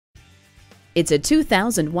It's a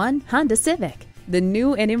 2001 Honda Civic. The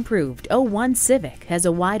new and improved '01 Civic has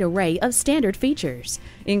a wide array of standard features,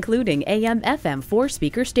 including AM/FM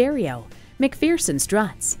 4-speaker stereo, McPherson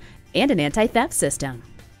struts, and an anti-theft system.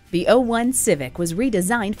 The '01 Civic was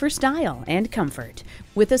redesigned for style and comfort,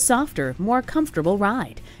 with a softer, more comfortable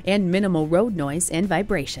ride and minimal road noise and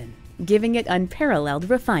vibration, giving it unparalleled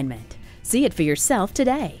refinement. See it for yourself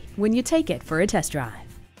today when you take it for a test drive.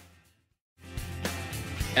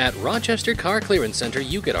 At Rochester Car Clearance Center,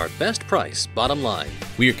 you get our best price, bottom line.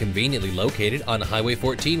 We are conveniently located on Highway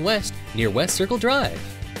 14 West near West Circle Drive.